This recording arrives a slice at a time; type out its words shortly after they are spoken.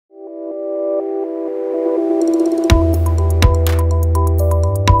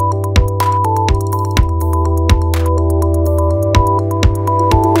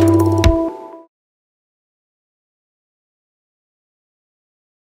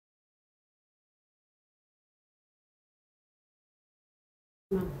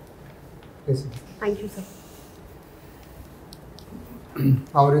No. Yes. Thank you, sir.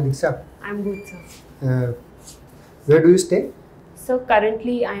 How are you, Diksha? I'm good, sir. Where do you stay? So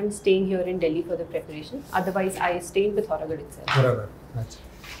currently I am staying here in Delhi for the preparation. Otherwise, I stay in Pithoragarh itself. Pithoragarh.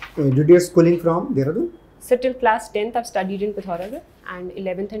 Achha. Did your schooling from Dehradun? So till class 10th, I've studied in Pithoragarh, and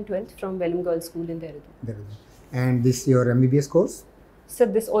 11th and 12th from Vellum Girls School in Dehradun. Dehradun. And this your MBBS course? So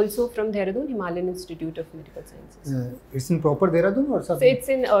this also from Dehradun, Himalayan Institute of Medical Sciences. It's in proper Dehradun or So something? it's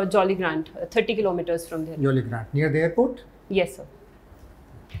in Jolly Grant, 30 kilometers from Dehradun. Jolly Grant, near the airport? Yes, sir.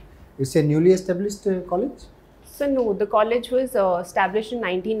 It's a newly established college? So no, the college was established in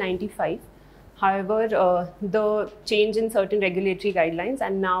 1995. However, the change in certain regulatory guidelines,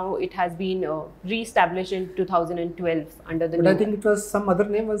 and now it has been re-established in 2012 under the But new I think it was some other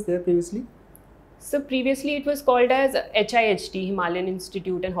name was there previously? So previously it was called as HIHT, Himalayan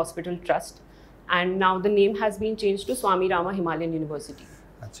Institute and Hospital Trust, and now the name has been changed to Swami Rama Himalayan University.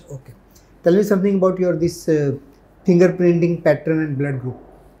 Achha, okay. Tell me something about your this fingerprinting pattern and blood group.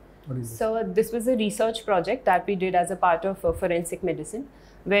 What is this? So this was a research project that we did as a part of forensic medicine,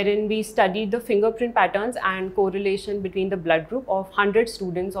 wherein we studied the fingerprint patterns and correlation between the blood group of 100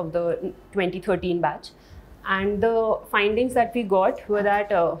 students of the 2013 batch. And the findings that we got were that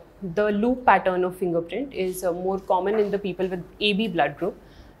the loop pattern of fingerprint is more common in the people with AB blood group,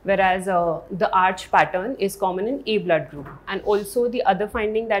 whereas the arch pattern is common in A blood group. And also the other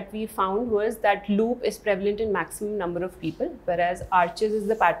finding that we found was that loop is prevalent in maximum number of people, whereas arches is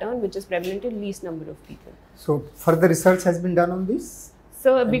the pattern which is prevalent in least number of people. So further research has been done on this?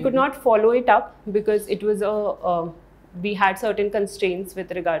 So we could not follow it up because it was we had certain constraints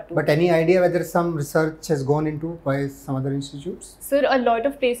with regard to. But any idea whether some research has gone into by some other institutes? Sir, a lot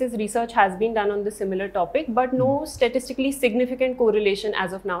of places research has been done on the similar topic, but no statistically significant correlation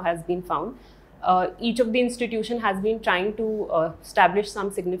as of now has been found. Each of the institution has been trying to establish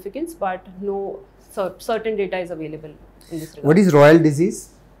some significance, but no certain data is available in this regard. What is royal disease?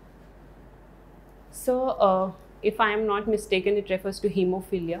 So, if I am not mistaken, it refers to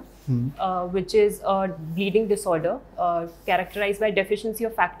hemophilia, which is a bleeding disorder characterized by deficiency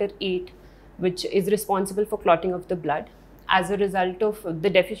of factor VIII, which is responsible for clotting of the blood. As a result of the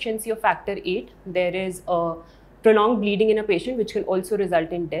deficiency of factor VIII, there is a prolonged bleeding in a patient, which can also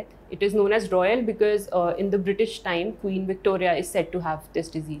result in death. It is known as royal because in the British time, Queen Victoria is said to have this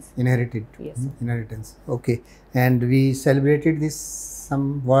disease. Inherited. Yes. Inheritance. Okay. And we celebrated this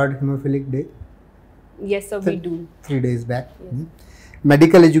some World Hemophilic Day? Yes, sir, we do. 3 days back. Yes.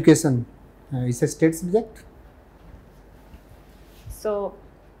 Medical education is a state subject? So,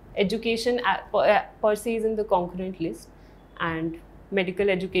 education per se is in the concurrent list, and medical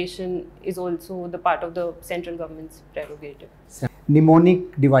education is also the part of the central government's prerogative.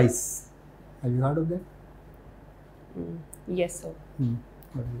 Mnemonic device. Have you heard of that? Yes, sir.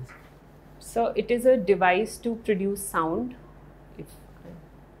 What is this? So, it is a device to produce sound.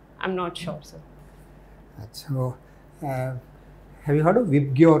 I'm not sure, sir. So, have you heard of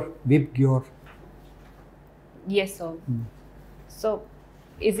Vibgyor? Yes, sir. So,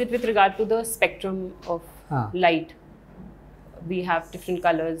 is it with regard to the spectrum of light? We have different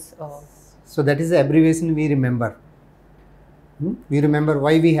colors. So, that is the abbreviation we remember. We remember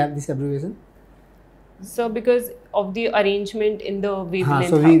why we have this abbreviation? So, because of the arrangement in the wavelength.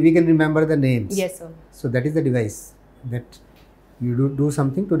 So, we can remember the names. Yes, sir. So, that is the device that you do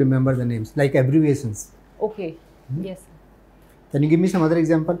something to remember the names, like abbreviations. Okay. Yes, sir. Can you give me some other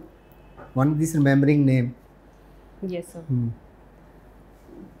example? One, this remembering name. Yes, sir.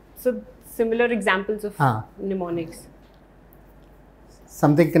 So, similar examples of mnemonics.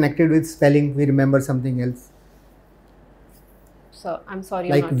 Something connected with spelling, we remember something else. So, I'm sorry.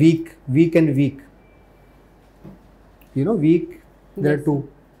 Like week and week. You know, week, there are two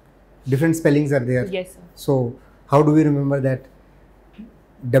different spellings are there. Yes, sir. So, how do we remember that?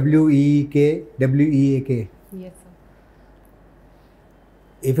 W-E-E-K, W-E-A-K. Yes, sir.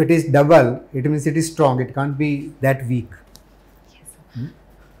 If it is double, it means it is strong. It can't be that weak. Yes, sir.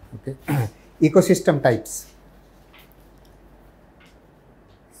 Okay. Ecosystem types.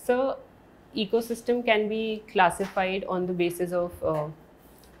 So, ecosystem can be classified on the basis of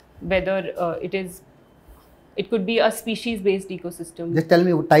whether it could be a species-based ecosystem. Just tell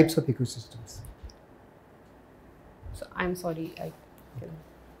me what types of ecosystems. So, I'm sorry.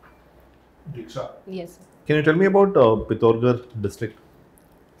 DIKSHA. Yes, sir. Can you tell me about Pithoragarh district?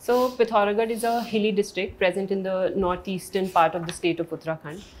 So, Pithoragarh is a hilly district present in the northeastern part of the state of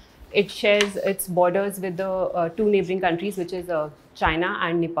Uttarakhand. It shares its borders with the two neighboring countries, which is China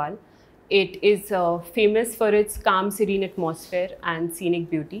and Nepal. It is famous for its calm, serene atmosphere and scenic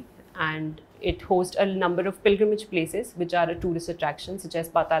beauty, and it hosts a number of pilgrimage places which are a tourist attraction, such as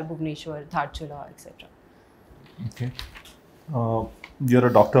Patal Bhubaneswar, Dharchula, etc. Okay. You're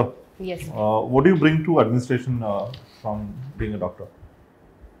a doctor. Yes. What do you bring to administration from being a doctor?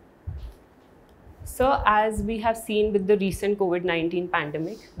 So, as we have seen with the recent COVID-19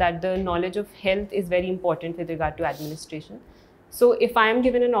 pandemic, that the knowledge of health is very important with regard to administration. So, if I am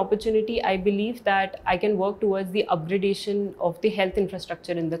given an opportunity, I believe that I can work towards the upgradation of the health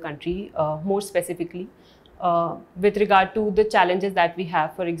infrastructure in the country, more specifically, with regard to the challenges that we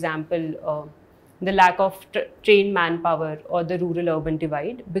have, for example, the lack of trained manpower or the rural-urban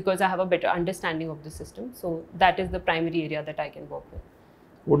divide, because I have a better understanding of the system. So, that is the primary area that I can work with.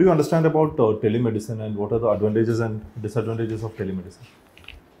 What do you understand about telemedicine, and what are the advantages and disadvantages of telemedicine?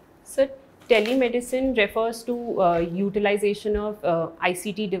 So, telemedicine refers to utilization of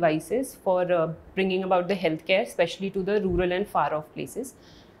ICT devices for bringing about the healthcare, especially to the rural and far-off places.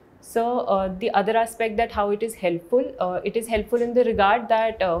 So, the other aspect that how it is helpful in the regard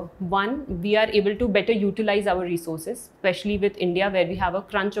that one, we are able to better utilize our resources, especially with India, where we have a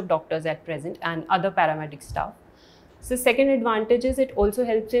crunch of doctors at present and other paramedic staff. So, second advantage is it also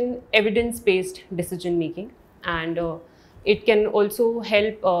helps in evidence-based decision making, and it can also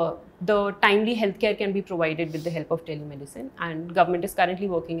help the timely healthcare can be provided with the help of telemedicine, and government is currently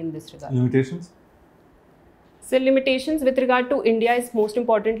working in this regard. Limitations? So, limitations with regard to India is most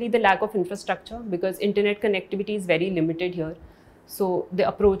importantly the lack of infrastructure, because internet connectivity is very limited here. So, the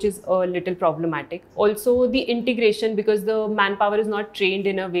approach is a little problematic. Also, the integration, because the manpower is not trained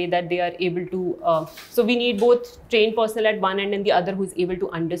in a way that they are able to, so we need both trained personnel at one end and the other who is able to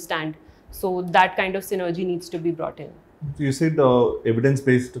understand. So, that kind of synergy needs to be brought in. You said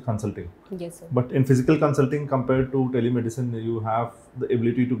evidence-based consulting. Yes, sir. But in physical consulting compared to telemedicine, you have the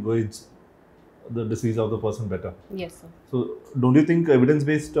ability to gauge the disease of the person better. Yes, sir. So, don't you think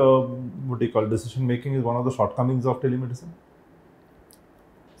evidence-based, what do you call, decision making is one of the shortcomings of telemedicine?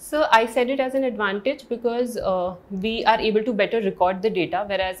 So, I said it as an advantage because we are able to better record the data,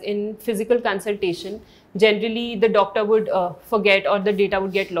 whereas in physical consultation, generally the doctor would forget or the data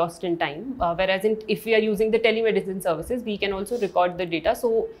would get lost in time. Whereas if we are using the telemedicine services, we can also record the data.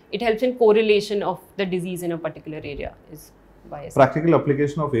 So, it helps in correlation of the disease in a particular area. Is why I said. Practical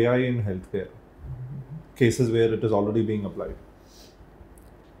application of AI in healthcare, cases where it is already being applied.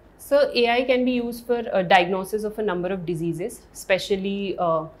 So, AI can be used for diagnosis of a number of diseases, especially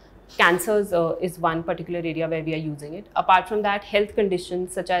cancers is one particular area where we are using it. Apart from that, health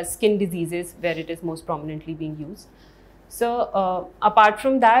conditions such as skin diseases, where it is most prominently being used. So, apart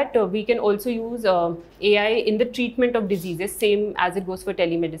from that, we can also use AI in the treatment of diseases, same as it goes for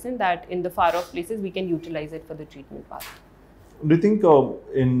telemedicine, that in the far-off places, we can utilize it for the treatment part. Do you think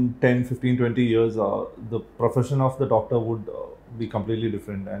in 10, 15, 20 years, the profession of the doctor would be completely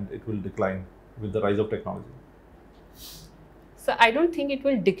different and it will decline with the rise of technology? So, I don't think it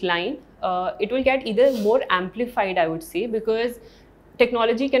will decline. It will get either more amplified, I would say, because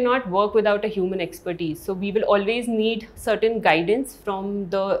technology cannot work without a human expertise. So, we will always need certain guidance from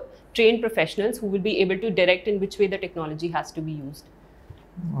the trained professionals who will be able to direct in which way the technology has to be used.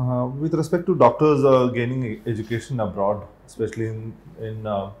 With respect to doctors gaining education abroad, especially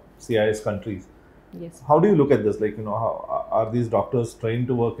in CIS countries, yes. How do you look at this? Like, how are these doctors trained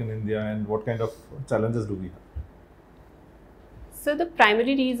to work in India, and what kind of challenges do we have? So, the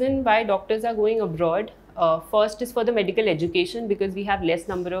primary reason why doctors are going abroad, first is for the medical education, because we have less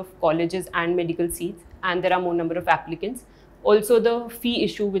number of colleges and medical seats, and there are more number of applicants. Also, the fee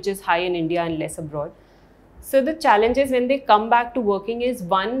issue, which is high in India and less abroad. So, the challenges when they come back to working is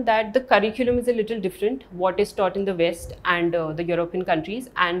one, that the curriculum is a little different, what is taught in the West and the European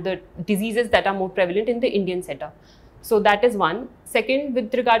countries, and the diseases that are more prevalent in the Indian setup. So, that is one. Second,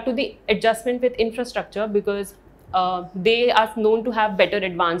 with regard to the adjustment with infrastructure, because they are known to have better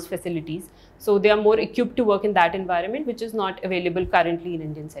advanced facilities. So, they are more equipped to work in that environment, which is not available currently in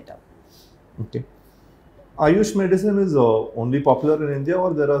Indian setup. Okay. Ayush medicine is only popular in India,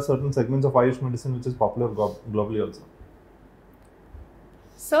 or there are certain segments of Ayush medicine which is popular globally also?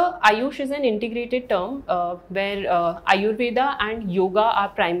 So, Ayush is an integrated term where Ayurveda and Yoga are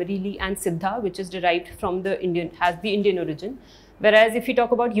primarily, and Siddha, which is derived from the has the Indian origin. Whereas if you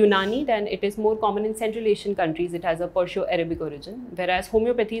talk about Unani, then it is more common in Central Asian countries. It has a Perso-Arabic origin, whereas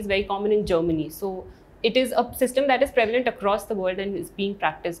homeopathy is very common in Germany. So, it is a system that is prevalent across the world and is being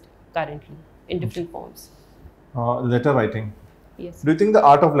practiced currently in different forms. Letter writing. Yes. Do you think the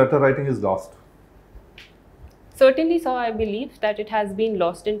art of letter writing is lost? Certainly, so I believe that it has been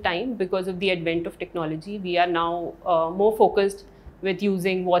lost in time because of the advent of technology. We are now more focused with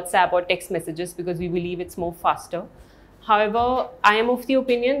using WhatsApp or text messages because we believe it's more faster. However, I am of the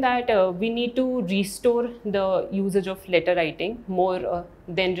opinion that we need to restore the usage of letter writing more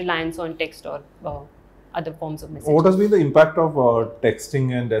than reliance on text or other forms of messaging. What has been the impact of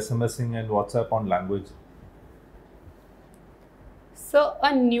texting and SMSing and WhatsApp on language? So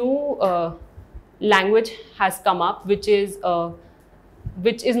a new language has come up, which is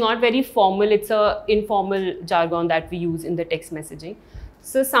not very formal. It's a informal jargon that we use in the text messaging.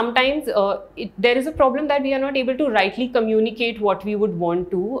 So sometimes there is a problem that we are not able to rightly communicate what we would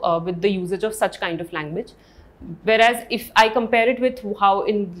want to with the usage of such kind of language. Whereas if I compare it with how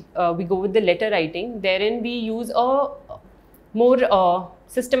we go with the letter writing, therein we use a more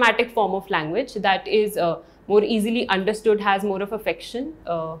systematic form of language that is more easily understood, has more of affection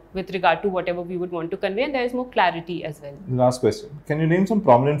with regard to whatever we would want to convey, and there is more clarity as well. Last question. Can you name some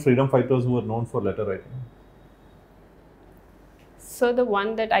prominent freedom fighters who are known for letter writing? So the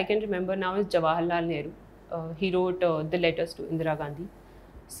one that I can remember now is Jawaharlal Nehru. He wrote the letters to Indira Gandhi.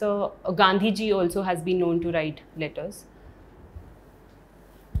 So Gandhi ji also has been known to write letters.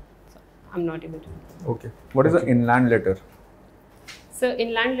 So I'm not able to. Okay. What is an inland letter? So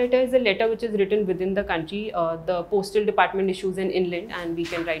inland letter is a letter which is written within the country. The postal department issues an inland, and we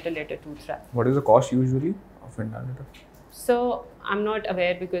can write a letter to that. What is the cost usually of inland letter? So I'm not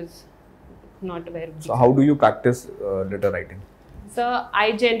aware because not aware of. So how do you practice letter writing? So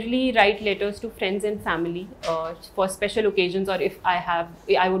I generally write letters to friends and family for special occasions, or if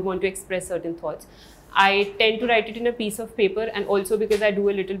I would want to express certain thoughts. I tend to write it in a piece of paper, and also because I do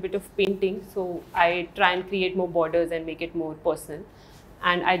a little bit of painting, so I try and create more borders and make it more personal.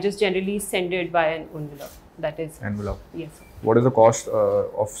 And I just generally send it by an envelope. That is envelope. Yes. What is the cost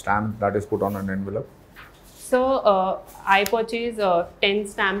of stamp that is put on an envelope? So I purchase 10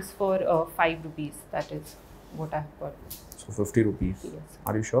 stamps for 5 rupees. That is what I've got. So 50 rupees. Yes.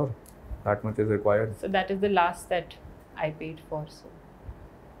 Are you sure that much is required? So that is the last that I paid for. So.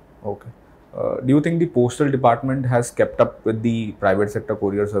 Okay. Do you think the postal department has kept up with the private sector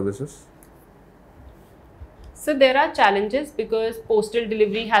courier services? So there are challenges because postal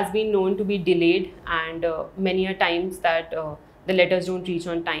delivery has been known to be delayed, and many a times that the letters don't reach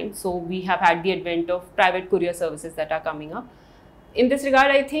on time. So we have had the advent of private courier services that are coming up. In this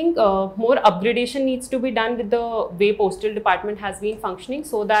regard, I think more upgradation needs to be done with the way postal department has been functioning,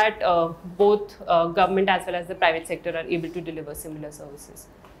 so that both government as well as the private sector are able to deliver similar services.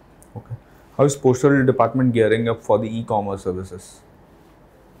 Okay. How is postal department gearing up for the e-commerce services?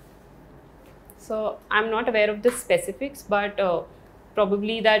 So I'm not aware of the specifics, but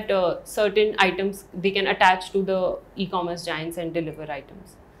probably that certain items they can attach to the e-commerce giants and deliver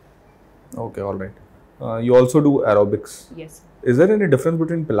items. Okay, all right. You also do aerobics. Yes. Is there any difference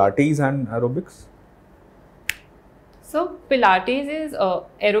between Pilates and aerobics? So Pilates is,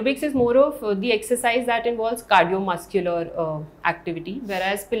 aerobics is more of the exercise that involves cardiovascular activity,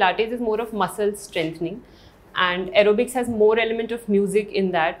 whereas Pilates is more of muscle strengthening, and aerobics has more element of music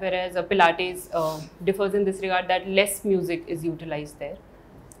in that, whereas Pilates differs in this regard that less music is utilized there.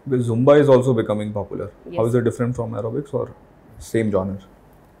 The Zumba is also becoming popular. Yes. How is it different from aerobics or same genre?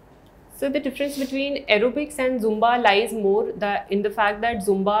 So the difference between aerobics and Zumba lies more in the fact that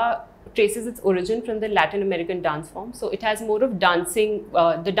Zumba traces its origin from the Latin American dance form. So it has more of dancing,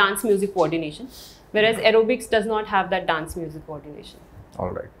 the dance music coordination, whereas aerobics does not have that dance music coordination. All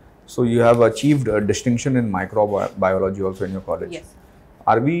right. So you have achieved a distinction in microbiology also in your college. Yes.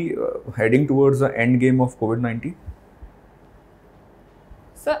 Are we heading towards the end game of COVID-19?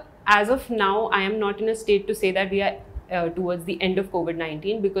 So as of now, I am not in a state to say that we are towards the end of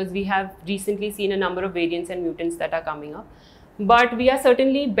COVID-19, because we have recently seen a number of variants and mutants that are coming up. But we are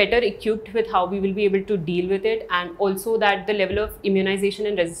certainly better equipped with how we will be able to deal with it, and also that the level of immunization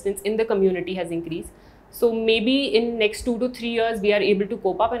and resistance in the community has increased. So maybe in next 2 to 3 years, we are able to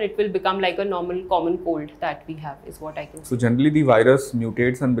cope up and it will become like a normal common cold that we have, is what I can say. So generally the virus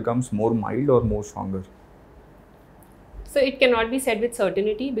mutates and becomes more mild or more stronger? So it cannot be said with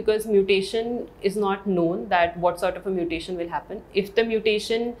certainty, because mutation is not known that what sort of a mutation will happen. If the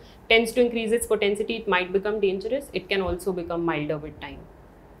mutation tends to increase its potency, it might become dangerous. It can also become milder with time.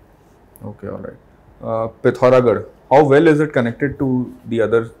 Okay, all right. Pithoragarh, how well is it connected to the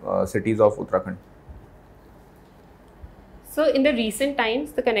other cities of Uttarakhand? So in the recent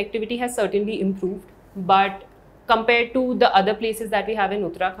times, the connectivity has certainly improved, but compared to the other places that we have in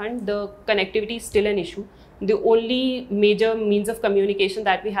Uttarakhand, the connectivity is still an issue. The only major means of communication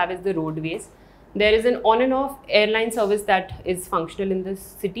that we have is the roadways. There is an on and off airline service that is functional in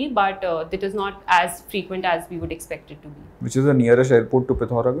this city, but it is not as frequent as we would expect it to be. Which is the nearest airport to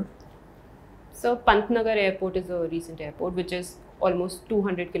Pithoragarh? So Pantnagar airport is a recent airport, which is almost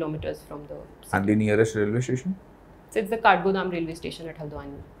 200 kilometers from the city. And the nearest railway station? So it's the Katgodam railway station at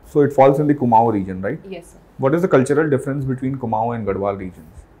Haldwani. So it falls in the Kumaon region, right? Yes, sir. What is the cultural difference between Kumaon and Garhwal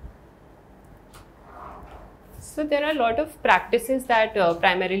regions? So there are a lot of practices that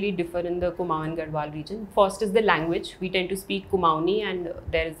primarily differ in the Kumaon and Garhwal region. First is the language. We tend to speak Kumaoni, and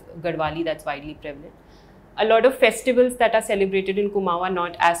there is Garhwali that's widely prevalent. A lot of festivals that are celebrated in Kumaon are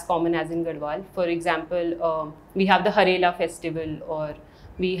not as common as in Garhwal. For example, we have the Harela festival, or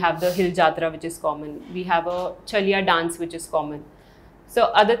we have the Hill Jatra, which is common. We have a Chalia dance, which is common. So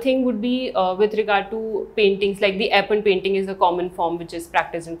other thing would be with regard to paintings, like the Epan painting is a common form which is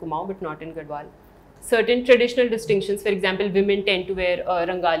practiced in Kumaon but not in Garhwal. Certain traditional distinctions, for example, women tend to wear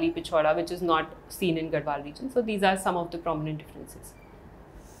Rangali Pichoda, which is not seen in Garhwal region. So these are some of the prominent differences.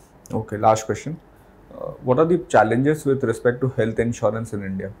 Okay, last question. What are the challenges with respect to health insurance in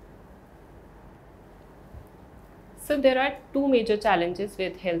India? So there are two major challenges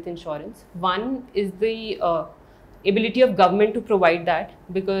with health insurance. One is the ability of government to provide that,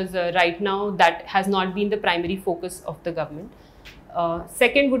 because right now that has not been the primary focus of the government.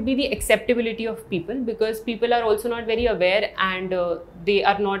 Second would be the acceptability of people, because people are also not very aware, and they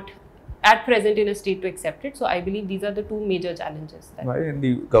are not at present in a state to accept it. So I believe these are the two major challenges. Why? And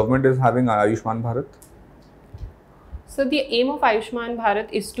the government is having Ayushman Bharat? So the aim of Ayushman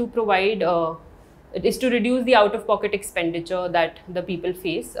Bharat is to provide, is to reduce the out-of-pocket expenditure that the people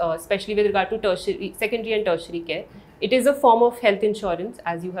face, especially with regard to secondary and tertiary care. It is a form of health insurance,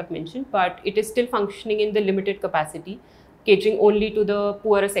 as you have mentioned, but it is still functioning in the limited capacity, catering only to the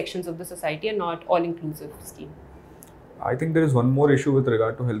poorer sections of the society and not all-inclusive scheme. I think there is one more issue with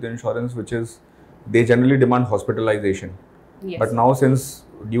regard to health insurance, which is they generally demand hospitalization. Yes. But now, since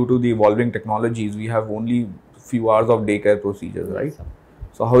due to the evolving technologies, we have only few hours of daycare procedures, right? Yes, sir.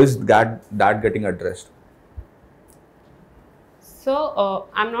 So how is that getting addressed? So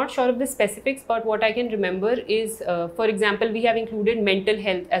I'm not sure of the specifics, but what I can remember is, for example, we have included mental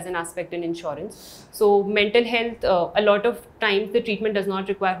health as an aspect in insurance. So mental health, a lot of times the treatment does not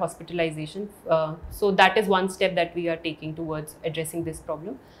require hospitalization. So that is one step that we are taking towards addressing this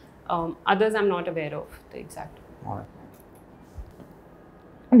problem. Others I'm not aware of the exact. All right.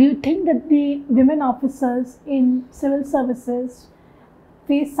 Do you think that the women officers in civil services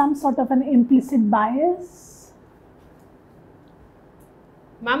face some sort of an implicit bias?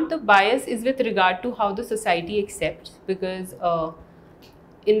 Ma'am, the bias is with regard to how the society accepts, because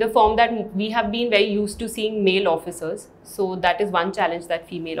in the form that we have been very used to seeing male officers, so that is one challenge that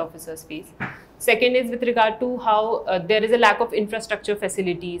female officers face. Second is with regard to how there is a lack of infrastructure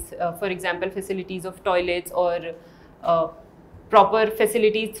facilities, for example, facilities of toilets or proper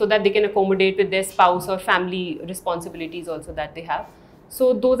facilities so that they can accommodate with their spouse or family responsibilities also that they have.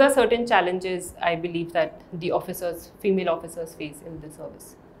 So those are certain challenges I believe that the officers, female officers face in the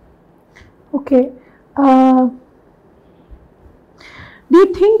service. Okay. Do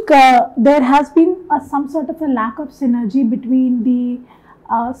you think there has been some sort of a lack of synergy between the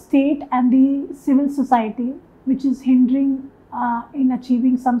state and the civil society, which is hindering in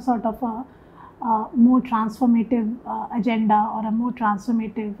achieving some sort of a more transformative agenda or a more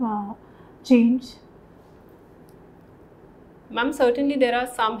transformative change? Ma'am, certainly there are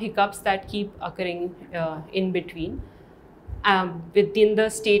some hiccups that keep occurring in between within the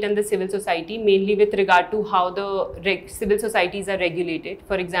state and the civil society, mainly with regard to how the civil societies are regulated.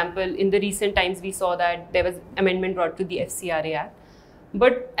 For example, in the recent times, we saw that there was amendment brought to the FCRA Act.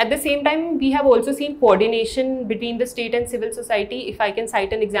 But at the same time, we have also seen coordination between the state and civil society. If I can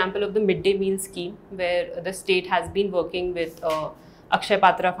cite an example of the midday meal scheme, where the state has been working with Akshay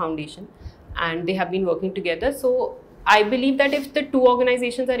Patra Foundation, and they have been working together. So I believe that if the two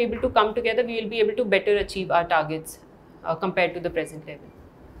organizations are able to come together, we will be able to better achieve our targets compared to the present level.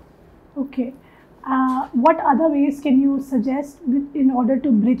 Okay. What other ways can you suggest in order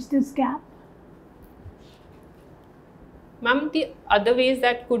to bridge this gap? Ma'am, the other ways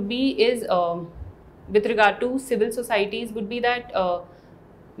that could be is with regard to civil societies would be that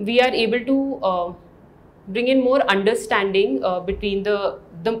we are able to bring in more understanding between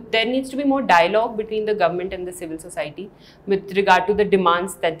there needs to be more dialogue between the government and the civil society with regard to the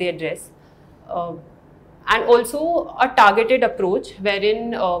demands that they address. And also a targeted approach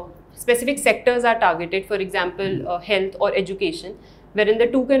wherein specific sectors are targeted, for example, health or education, wherein the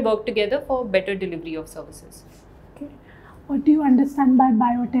two can work together for better delivery of services. Okay. What do you understand by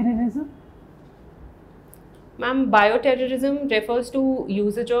bioterrorism? Ma'am, bioterrorism refers to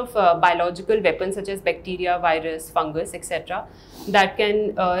usage of biological weapons such as bacteria, virus, fungus, etc. that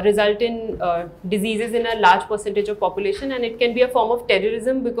can result in diseases in a large percentage of population, and it can be a form of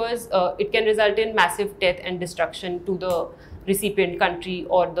terrorism because it can result in massive death and destruction to the recipient country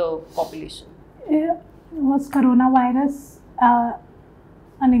or the population. Was coronavirus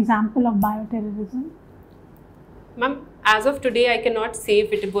an example of bioterrorism? Ma'am, as of today, I cannot say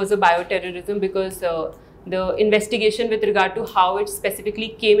if it was a bioterrorism because the investigation with regard to how it specifically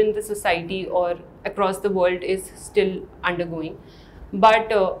came in the society or across the world is still undergoing.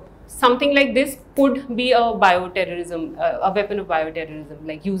 But something like this could be a bioterrorism, a weapon of bioterrorism,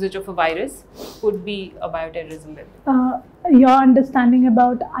 like usage of a virus could be a bioterrorism weapon. Your understanding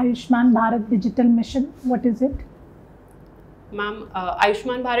about Ayushman Bharat Digital Mission, what is it? Ma'am,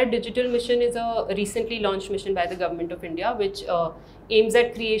 Ayushman Bharat Digital Mission is a recently launched mission by the Government of India which aims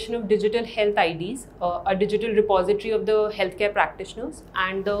at creation of digital health IDs, a digital repository of the healthcare practitioners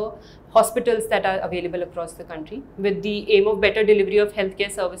and the hospitals that are available across the country, with the aim of better delivery of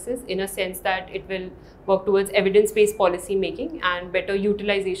healthcare services in a sense that it will work towards evidence-based policy making and better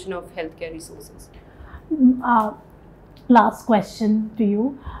utilization of healthcare resources. Last question to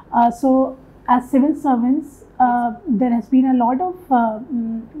you. So, as civil servants, there has been a lot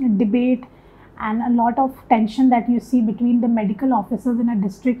of debate and a lot of tension that you see between the medical officers in a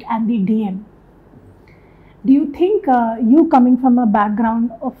district and the DM. Do you think, you coming from a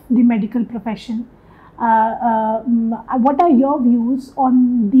background of the medical profession, what are your views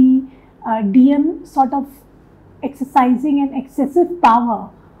on the DM sort of exercising an excessive power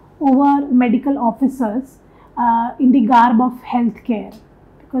over medical officers in the garb of healthcare?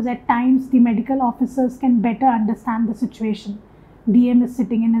 Because at times the medical officers can better understand the situation. DM is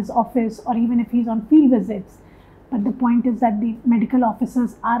sitting in his office or even if he's on field visits. But the point is that the medical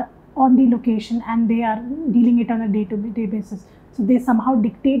officers are on the location and they are dealing it on a day-to-day basis. So they somehow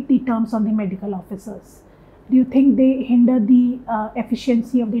dictate the terms on the medical officers. Do you think they hinder the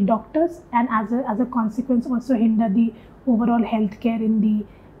efficiency of the doctors and as a consequence also hinder the overall healthcare in the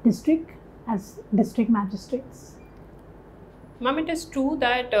district as district magistrates? Ma'am, it is true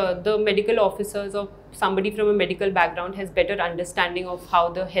that the medical officers or somebody from a medical background has better understanding of how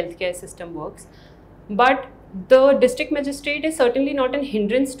the healthcare system works. But the district magistrate is certainly not an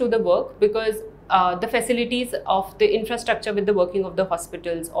hindrance to the work because the facilities of the infrastructure with the working of the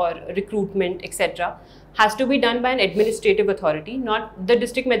hospitals or recruitment, etc. has to be done by an administrative authority, not the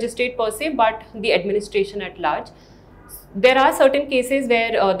district magistrate per se, but the administration at large. There are certain cases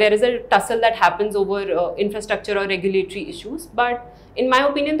where there is a tussle that happens over infrastructure or regulatory issues, but in my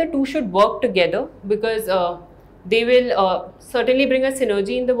opinion, the two should work together because they will certainly bring a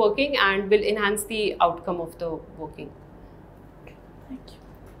synergy in the working and will enhance the outcome of the working. Thank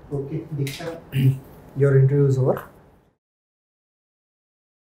you. Okay, Diksha, your interview is over.